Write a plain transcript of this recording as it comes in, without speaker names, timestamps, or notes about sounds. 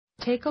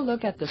Take a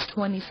look at this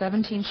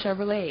 2017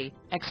 Chevrolet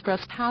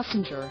Express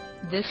Passenger.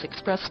 This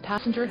Express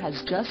Passenger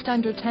has just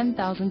under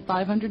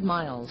 10,500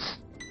 miles.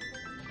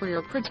 For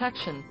your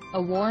protection,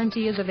 a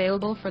warranty is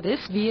available for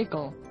this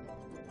vehicle.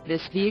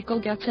 This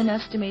vehicle gets an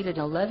estimated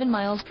 11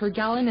 miles per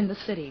gallon in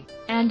the city,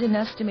 and an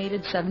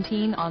estimated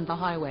 17 on the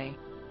highway.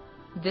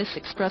 This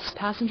Express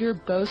Passenger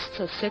boasts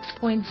a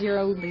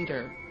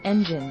 6.0-liter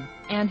engine,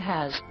 and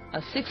has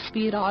a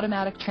 6-speed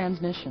automatic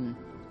transmission.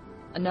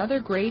 Another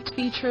great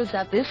feature is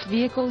that this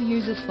vehicle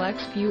uses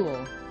flex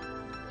fuel.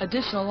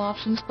 Additional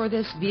options for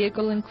this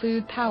vehicle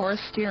include power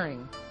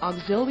steering,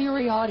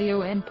 auxiliary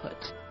audio input,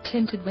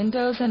 tinted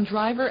windows and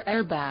driver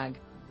airbag.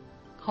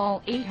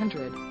 Call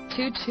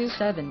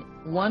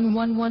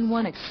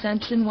 800-227-1111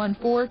 extension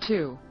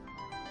 142.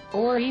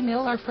 Or email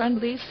our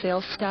friendly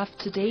sales staff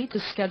today to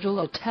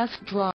schedule a test drive.